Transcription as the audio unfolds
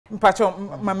mpacho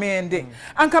mame ende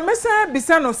anka mesa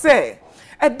bisa no say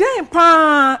eden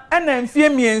pa ana mfie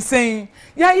miensen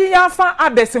ya fa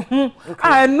adese ho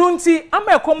a no nti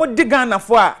ama ekomo digana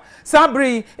fo a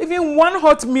sabri even one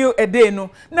hot meal a day no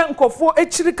na nkofo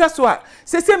echirika so a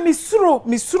sese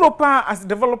misuro pa as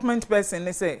development person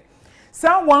ne say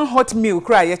sa one hot meal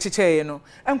cry ye chicheye no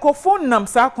nkofo nam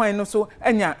sa kwan no so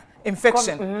anya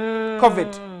infection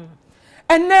covid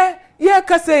ene ye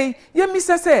ka say ye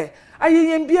misa say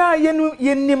ayem bia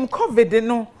ye nim covid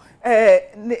no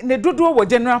ne dodo wo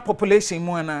general population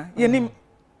mu ana ye nim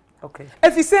okay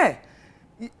if you say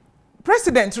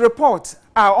president report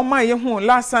on ye hu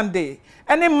last Sunday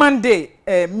any Monday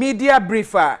media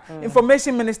briefer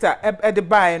information minister at the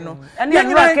buy no and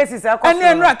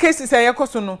the cases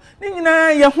ayakoso no ni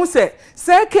nyina ye hu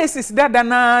say cases dada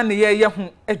na ne ye hu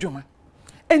adwuma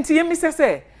enti ye misa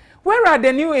say where are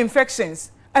the new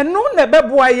infections and no na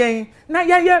beboa yen na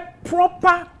ye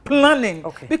proper planning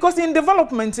because in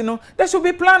development you know there should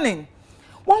be planning.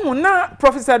 One na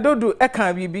Professor Dodo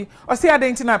eka bibi o say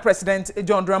adentina President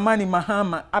John Dramani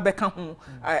Mahama abeka ho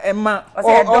emma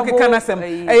o keka na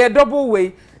sem double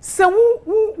way se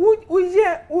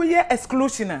wo ye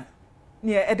exclusion na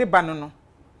e de ba no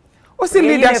o say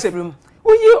leadership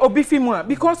wo ye obi fi mu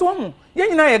because wo ye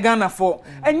nyina ye Ghana for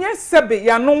enye sebe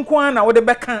ya no nko na wo de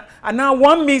beka ana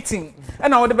one meeting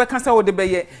and wo de beka say wo de be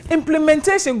ye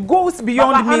implementation goes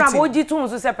beyond meeting. Papa Oji tun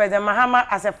so say President Mahama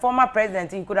as a former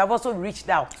president he could have also reached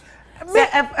out. Say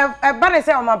ban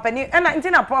say o mampani and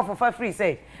ntina prof for free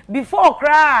say before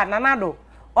cry nanado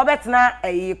obetna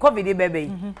covid bebe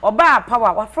oba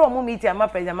power wa from meeting ama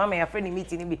President Mahama ya friend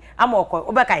meeting bi ama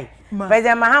obekai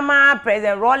President Mahama,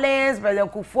 President Rollins,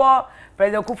 President Kufuor,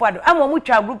 President Kufuor. I'm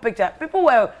a group picture. People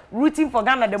were rooting for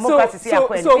Ghana democracy.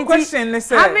 So question is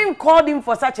having called him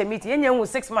for such a meeting,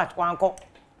 6 March,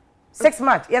 6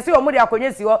 March. Yes,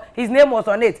 his name was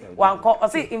on it. Or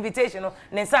say invitation,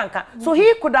 Nensanka. So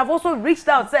he could have also reached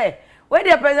out, say, where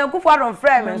the President Kufuor on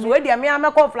Freeman, where the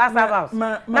Miami call Flash House.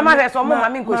 Mamma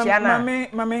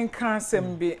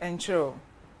can't be ensure.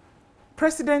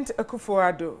 President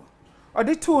Akufo-Addo, or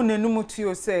the two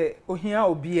nenumutio say, Ohia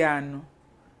Obiano.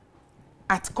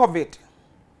 At COVID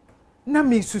na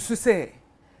me susu say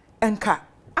enka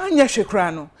anya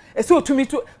hwekra no so to me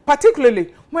to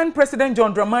particularly when President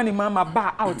John Dramani Mahama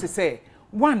ba out to say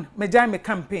one mejai me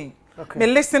campaign me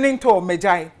listening to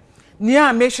mejai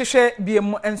nia me hwehwe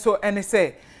biem enso ene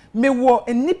say me wo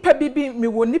nipa bibi me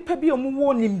wo nipa bi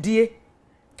omuwo nimdie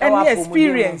any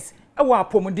experience ewa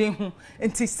apomuden hu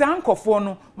enti sankofo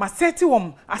no ma seti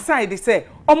wom aside say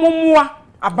omomua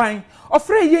aban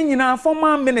ofre ye nyina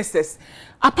former ministers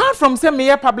apart from say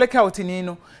mayor public health ni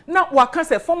no na waka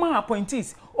say former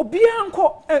appointees obia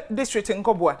nko district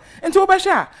nko boa enti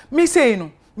obehwa me say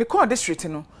no me call district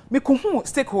no me ko hu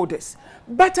stakeholders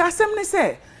but asem ni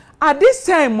say at this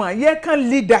time ye can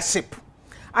leadership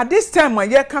at this time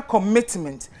ye can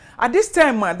commitment at this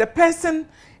time the person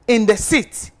in the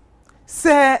seat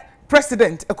say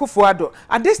President Akufo-Addo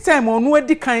at this time onu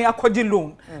edi kan akoji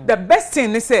loan the best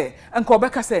thing is say enko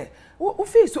beka say wo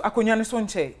fi so akonya ne so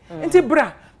nche enti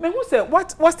bra me hu say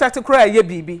what start to cry ye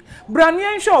bibi bra ne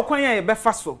nhwe okwan ye be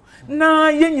fa so na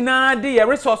ye nyina de ye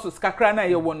resources kakra na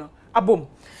ye wo no abom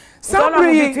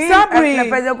sabri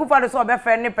President Akufo-Addo so be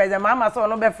friend ne President Mahama so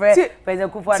no be friend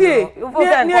President Akufo-Addo you for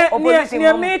say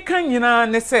opposition me kan nyina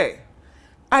ne say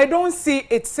I don't see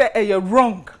it say a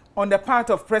wrong on the part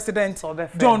of President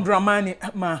John Dramani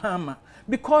Mahama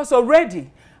because already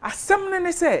as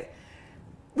someone say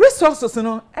resources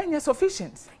no ain't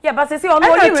sufficient. Yeah, but say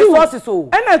only resources so.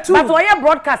 But why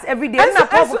broadcast every day? Na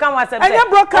people can watch them. I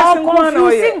broadcasting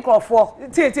confusing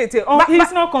for.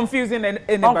 He's not confusing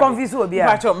anybody. Confuse obi.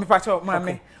 Pacho,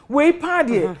 mami. We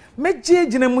party. Me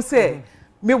jina mu say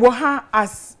me wo ha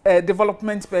as a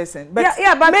development person. But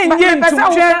yeah, but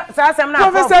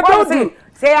Professor Dodo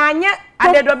say anya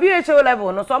at the WHO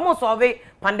level no so mo solve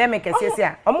pandemic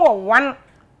here. Omo one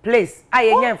place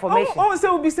I information. Oh, say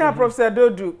we be say Professor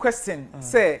Dodo question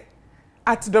say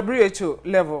at WHO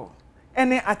level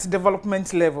any at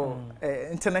development level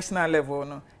international level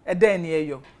no e dey near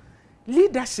you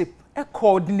leadership e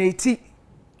coordinate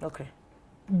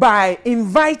by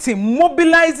inviting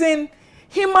mobilizing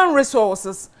human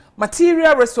resources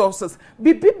material resources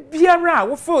biara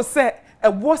we feel say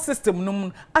a war system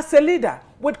no as a leader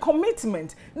with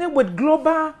commitment with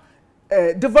global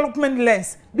development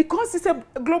lens because it's a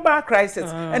global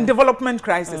crisis and development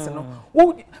crisis no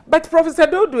but Professor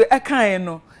Dodo ekan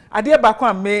no ade ba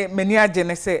kwa me mani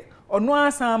agene say ono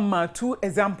asan ma two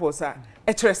examples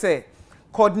e kire say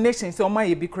coordination so ma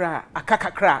ye bi kra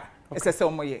akakakra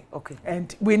Okay.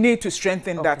 And we need to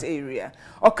strengthen that area.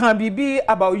 Or can be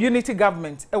about unity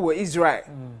government Israel.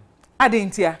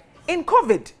 Adentia in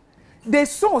COVID, they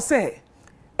saw say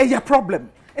a problem.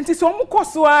 And it's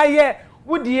almost so I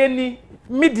would any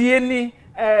mediani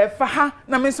faha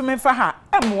na mensumen faha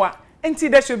emwa. And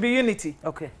there should be unity.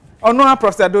 Okay. Or no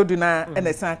Professor Doduna and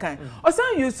the same kind. Or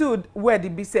some you should where the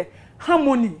be say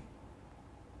harmony.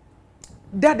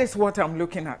 That is what I'm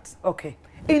looking at. Okay.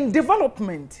 In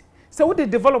development, so what the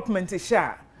development is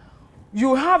share,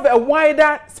 you have a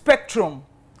wider spectrum.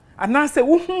 And I say,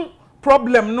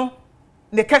 problem no,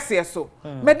 ne kase so.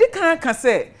 Medical can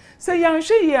say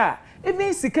ya,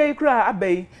 even sika kra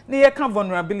abey, ne yeka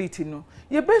vulnerability no.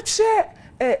 You bet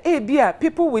share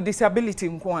people with disability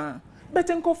nkwa. But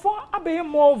nkofo abey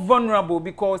more vulnerable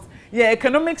because your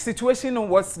economic situation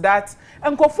was that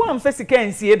nkofo am sika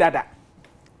nsie dada.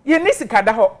 Ye ni sika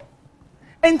da ho.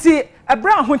 Enti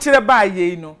ebra ho kire ba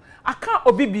ye no aka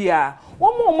obibia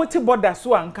wo mo ti border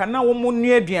so anka na wo mo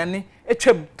nu aduane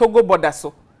etwam Togo border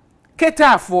so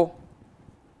ketafo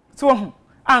so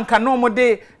anka no mo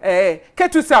de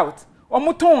Ketu South o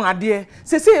mo ton ade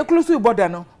se e close border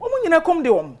no wo mo nyina kom de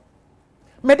wo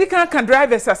medical can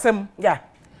drivers asem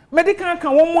medical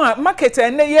can wo mo market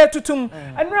na ye tutum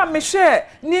anura me share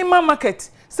ni ma market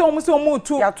se wo mo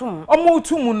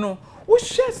tu no wo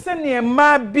share se ne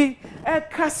ma bi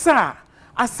kasa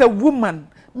as a woman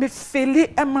me feel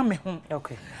ema me ho.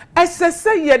 Okay. As I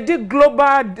say ye the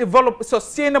global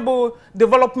sustainable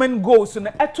development goals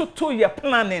na etoto ye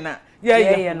planning na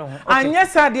no. And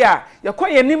yes adia ye kwa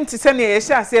ye nim ti se ne ye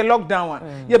sha say lockdown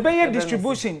ye be ye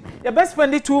distribution ye be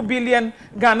spend 2 billion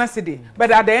Ghana cedi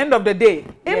but at the end of the day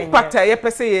impact ye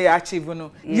pese ye achieve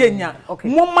no ye nya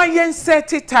momma ye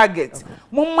set target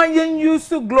momma ye use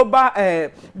global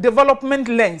development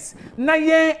lens na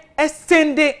ye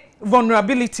extend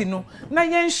vulnerability no na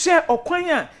yen share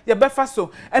okwanya ye befa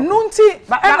so enunti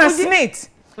na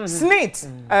snit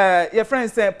your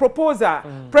friends proposal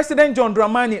President John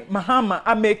Dramani Mahama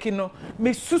a making no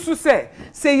me susu say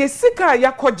ye sika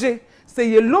yakoje say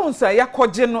ye loans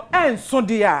yakoje no enso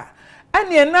dia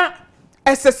ane na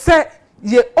esese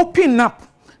ye open up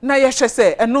na ye hwe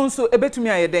say eno nso ebetumi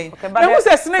ayeden na who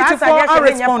say snit for a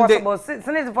respond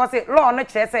snit for say law no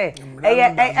kire say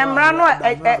emra no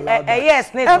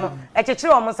yes snit no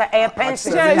ekekere o mo say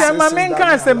pension yeah mamen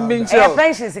kan sem bincho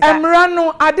emra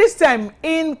no at this time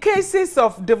in cases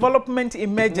of development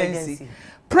emergency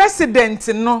president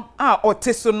no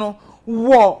oteso no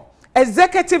war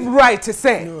executive right to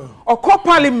say or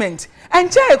parliament and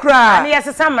check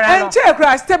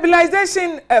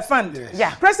stabilization fund.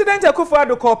 Yeah. President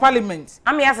Akufo-Addo call parliament.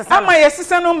 No my Jessica.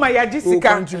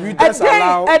 The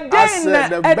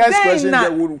best question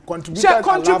that would contribute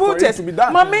to be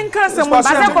done. Mamen can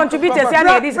contributors.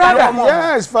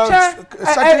 Yes,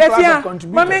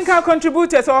 Mamen can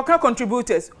contributors or can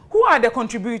contributors. Who are the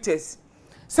contributors?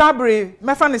 Sabri,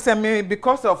 my family said me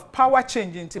because of power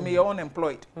changing to me, you're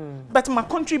unemployed. But my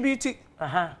contributing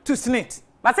to SNIT.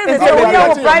 But say we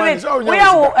are private. We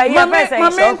are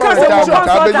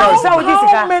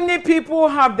how many people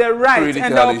have the right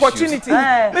and the opportunity?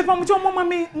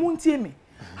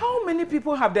 How many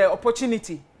people have the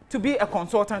opportunity to be a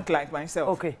consultant like myself?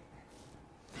 Okay.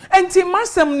 And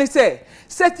Timasam say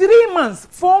 3 months,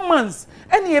 4 months,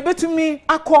 and you bet to me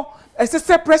as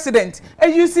a president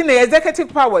using the executive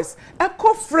powers,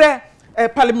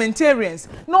 parliamentarians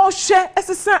no share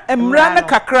SSA emrana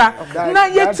kakra na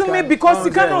yet to me because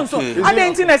you can also I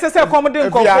didn't necessarily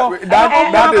accommodate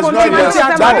that is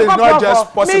not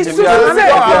just possible.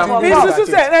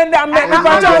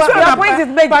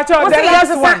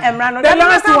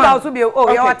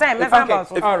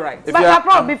 All right.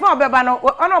 But before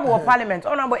honorable parliament,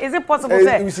 honorable, is it possible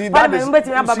say parliament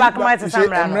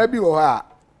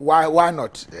why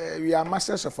not? We are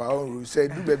masters of our own rules. Say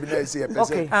do baby na say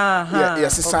person.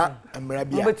 Yes, sir.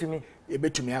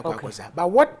 But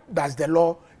what does the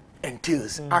law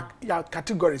entails?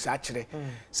 Categories actually.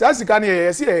 So as you can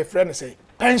hear, see a friend say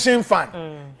pension fund.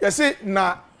 You see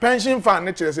na pension fund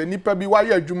nature say nipa bi wa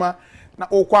ye adwuma na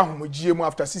okwa homogye mu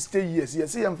after 60 years. You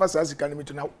see emphasize as you can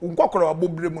meet na unkokoro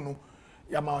abobre mu no.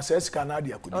 What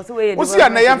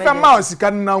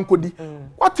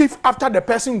if after the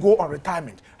person go on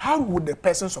retirement? How would the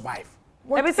person survive?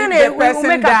 What if the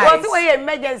person dies?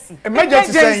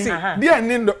 Emergency.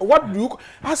 What do you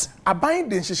as a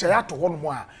binding to 1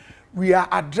 more? We are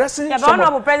addressing some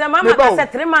of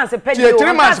 3 months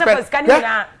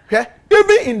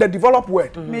Even in the developed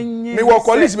world, they were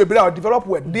colleagues in the developed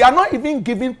world. They are not even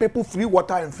giving people free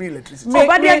water and free electricity.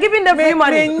 But they are giving them free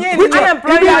money. Even in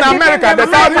America, the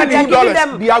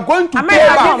 $1,000 they are going to pay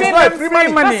back. It's not free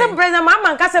money. I said, President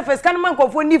Mahama can say first can man go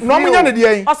for free. No money on the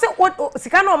day. I said what?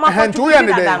 Sikano ma contribute.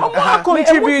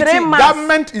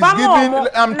 Government is giving.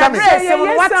 I'm coming.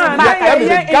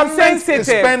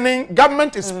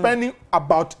 Government is spending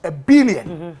about $1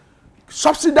 billion.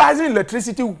 Subsidizing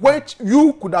electricity, which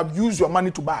you could have used your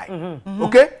money to buy.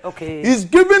 Okay. He's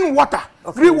giving water,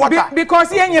 free water.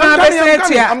 Because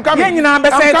I'm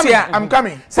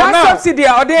coming. For now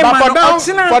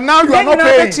you are not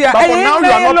paying. But for now you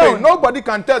are not paying. Nobody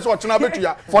can tell us what you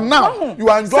For now you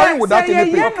are enjoying without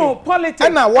any pay.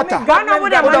 And now water.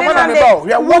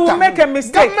 Water. Make a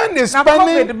mistake. Government is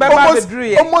spending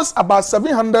almost about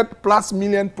 700+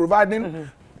 million providing.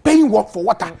 Paying work for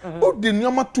water. The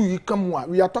number 2 you come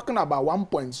we are talking about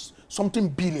 1.something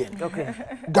billion.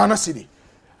 Ghana City.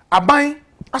 Abai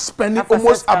are spending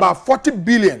almost about 40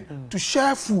 billion to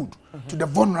share food to the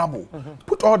vulnerable.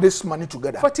 Put all this money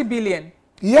together. 40 billion.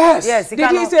 Yes. Did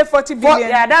he say 40 billion?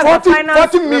 Yeah, that's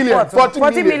 40 million. 40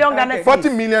 million Ghana City. 40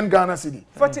 million Ghana City.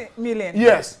 40 million.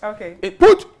 Yes. Okay.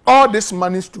 Put all this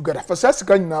money together. For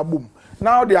boom.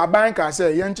 Now the bank can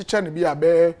say yen be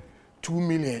a 2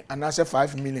 million and I say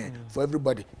 5 million for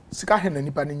everybody. Sika hen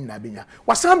nipa ni nyina benya.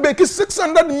 Wasan beki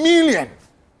 600 million.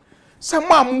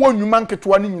 Sama mo nwuma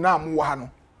nketewa ni nyina mo ha no.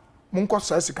 Mo nko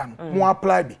sa sika no. Mo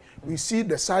apply bi. We see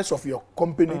the size of your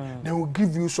company, they will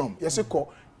give you some. Yes,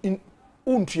 in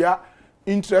untia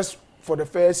interest for the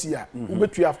first year.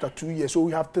 We after 2 years. So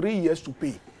we have 3 years to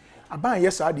pay. Aban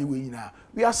yes are the way now.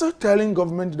 We are still telling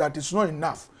government that it's not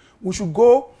enough. We should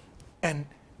go and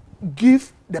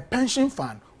give the pension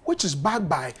fund, which is backed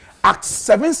by Act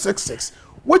 766,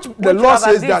 which the law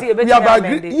says that we have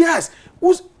agreed. Yes,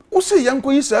 who say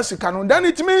yanko is canon? Then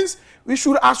it means we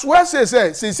should as well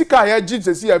say sika ya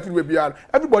Jesus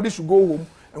everybody should go home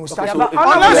and we start.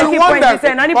 Unless you want that,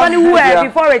 anybody who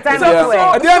before retirement.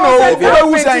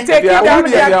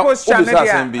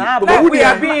 We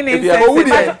are being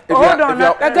insensitive. Hold on,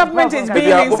 the government is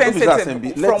being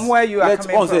insensitive from where you are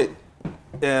coming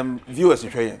from. Viewers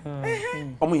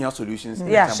have solutions in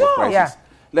the time of crisis.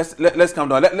 Let's come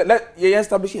down. Let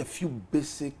establish a few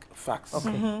basic facts.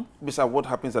 Besides what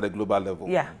happens at a global level.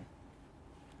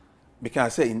 Because I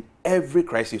say in every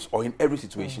crisis or in every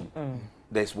situation,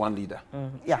 there's one leader.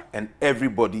 And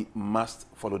everybody must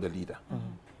follow the leader.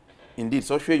 Indeed,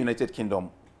 Social United Kingdom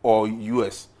or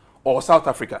US or South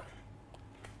Africa,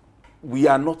 we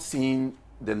are not seeing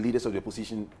the leaders of the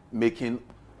opposition making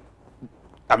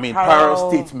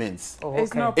parallel statements.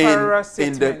 It's not parallel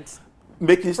statements.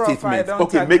 Making statements.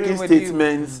 Okay, making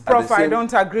statements. Prof, I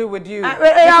don't agree with you.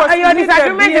 Your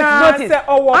disagreement is noticed.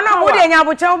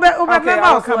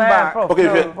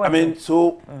 Okay,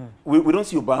 so we don't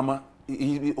see Obama.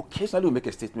 He occasionally will make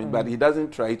a statement, but he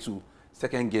doesn't try to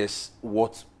second guess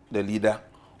what the leader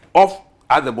of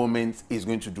at the moment is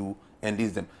going to do and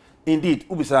leads them. Indeed,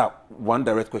 Ubisa, one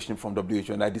direct question from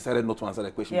WHO, and I decided not to answer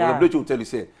the question. The WHO will tell you,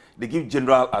 say, they give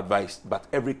general advice, but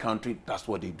every country, that's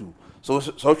what they do. So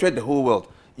the whole world.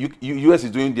 US is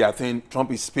doing their thing,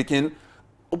 Trump is speaking.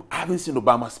 I haven't seen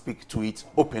Obama speak to it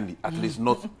openly, at least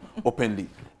not openly.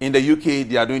 In the UK,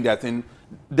 they are doing their thing.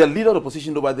 The leader of the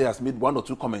opposition over there has made 1 or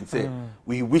 2 comments, say,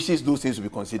 we wishes those things to be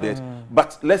considered.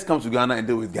 But let's come to Ghana and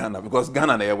deal with Ghana, because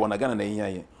Ghana,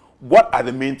 what are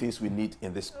the main things we need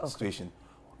in this situation?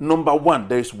 Number 1,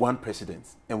 there is one president,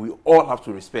 and we all have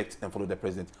to respect and follow the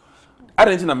president. I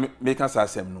don't think Americans are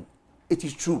saying no. It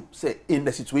is true. Say in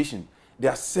the situation,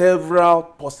 there are several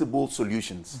possible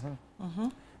solutions.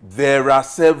 There are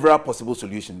several possible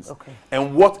solutions.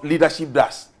 And what leadership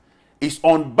does is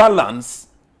on balance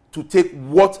to take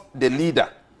what the leader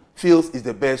feels is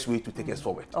the best way to take us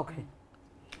forward.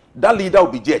 That leader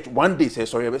will be judged one day. Say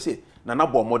sorry, I say Nana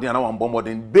Bomodin, Nana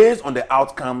Bomodin, based on the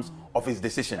outcomes of his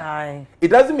decision. It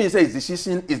doesn't mean say his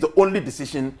decision is the only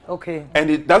decision. And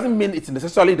it doesn't mean it's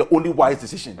necessarily the only wise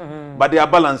decision. But there are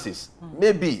balances.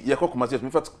 Maybe you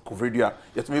can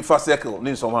first circle,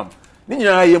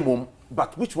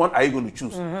 but which one are you going to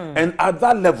choose? And at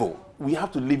that level, we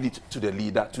have to leave it to the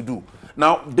leader to do.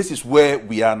 Now, this is where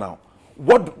we are now.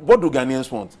 What do Ghanaians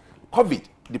want? COVID,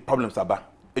 the problems are bad.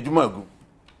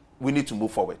 We need to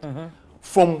move forward.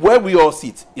 From where we all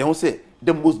sit, you know, say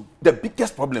the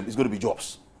biggest problem is going to be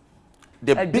jobs.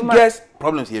 The biggest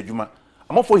problems here, Juma.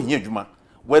 I'm not for here, Juma.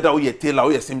 Whether we are tailor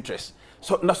or seamstress.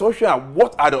 So now, so sure,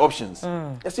 what are the options?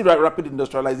 Let's see rapid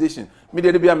industrialization.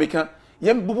 Media be making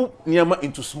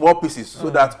into small pieces so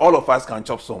that all of us can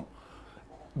chop some.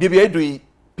 BBI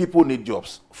people need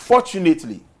jobs.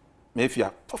 Fortunately, maybe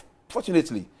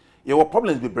fortunately, your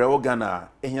problems with Brewo Ghana,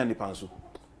 Nipansu.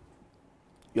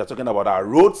 You are talking about our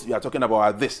roads, you are talking about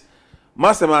our this.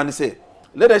 Master man say,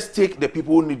 let us take the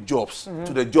people who need jobs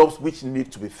to the jobs which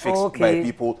need to be fixed by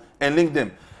people and link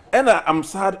them. And I'm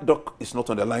sad Doc is not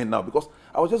on the line now because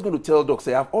I was just going to tell Doc,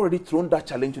 say, I've already thrown that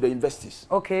challenge to the investors.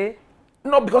 Okay.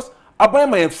 No, because I buy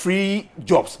my free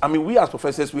jobs. I mean, we as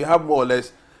professors, we have more or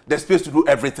less the space to do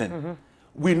everything.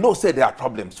 We know, say, there are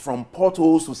problems from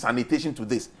potholes to sanitation to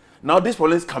this. Now, these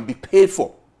problems can be paid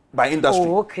for by industry.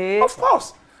 Oh, okay. Of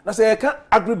course. Now, say, I can't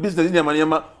agribusiness in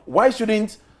Yamanyama. Why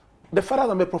shouldn't the fact that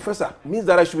I'm a professor means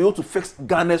that I should be able to fix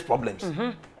Ghana's problems?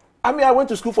 I mean, I went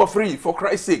to school for free, for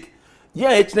Christ's sake.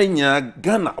 Yeah, it's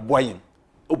Ghana boy.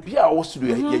 Obia also do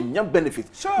young benefit.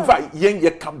 Sure. In fact, young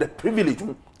come the privilege.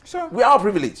 Sure. We are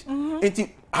privileged.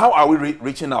 How are we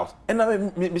reaching out? And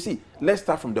I see, let's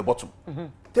start from the bottom.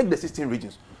 Take the 16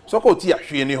 regions. So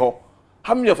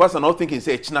how many of us are not thinking,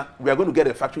 say, China, we are going to get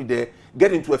a factory there,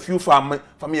 get into a few farm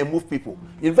and move people?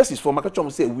 Investors for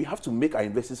Makachom say we have to make our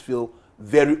investors feel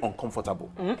very uncomfortable.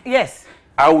 Yes.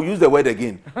 I will use the word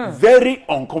again. Very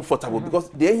uncomfortable because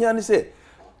they say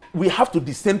we have to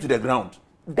descend to the ground.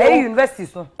 They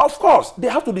investors. Of course, they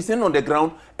have to descend on the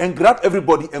ground and grab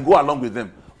everybody and go along with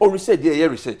them. Or research,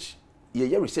 research.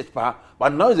 Research,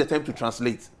 but now is the time to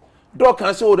translate. Doc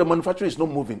can say, oh, the manufacturing is not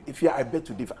moving. If I beg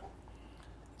to differ.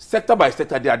 Sector by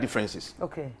sector, there are differences.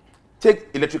 Okay. Take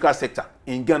electrical sector.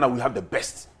 In Ghana, we have the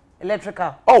best.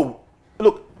 Electrical. Oh,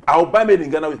 look, I'll buy made in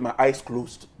Ghana with my eyes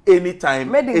closed. Anytime,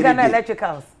 made in Ghana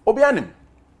electricals. Obianim.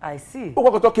 I see.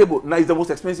 Okokoto cable now is the most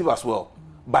expensive as well.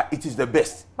 But it is the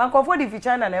best. Bank for the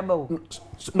China never.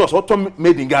 No, so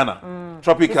made in Ghana.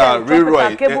 Tropical,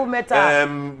 railroad, cable metal.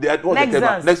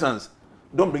 Nexans.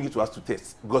 Don't bring it to us to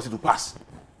test because it will pass.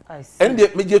 I see. And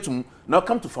the major to now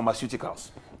come to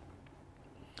pharmaceuticals.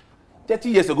 30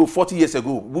 years ago, 40 years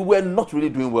ago, we were not really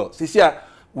doing well. This year,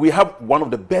 we have one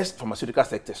of the best pharmaceutical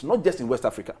sectors, not just in West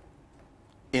Africa,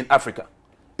 in Africa.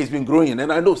 It's been growing.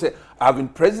 And I know, say, I've been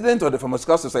president of the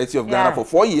Pharmaceutical Society of Ghana for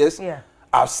 4 years. Yeah.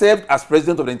 I've served as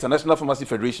president of the International Pharmacy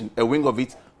Federation, a wing of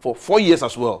it, for 4 years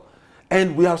as well.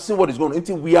 And we have seen what is going on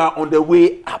until we are on the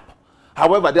way up.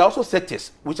 However, there are also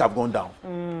sectors which have gone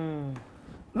down.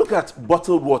 Look at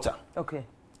bottled water. Okay.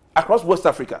 Across West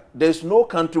Africa, there's no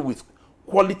country with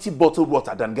quality bottled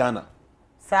water than Ghana.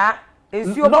 Sir,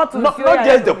 is your bottle not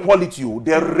just the quality,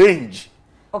 the range.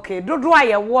 Okay, do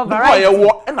I variety?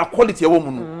 And a quality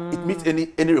it meets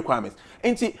any requirements.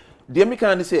 And see, the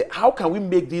Americans say, how can we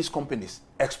make these companies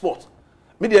export?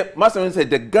 Master said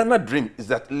the Ghana dream is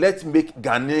that let's make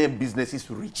Ghanaian businesses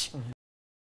rich.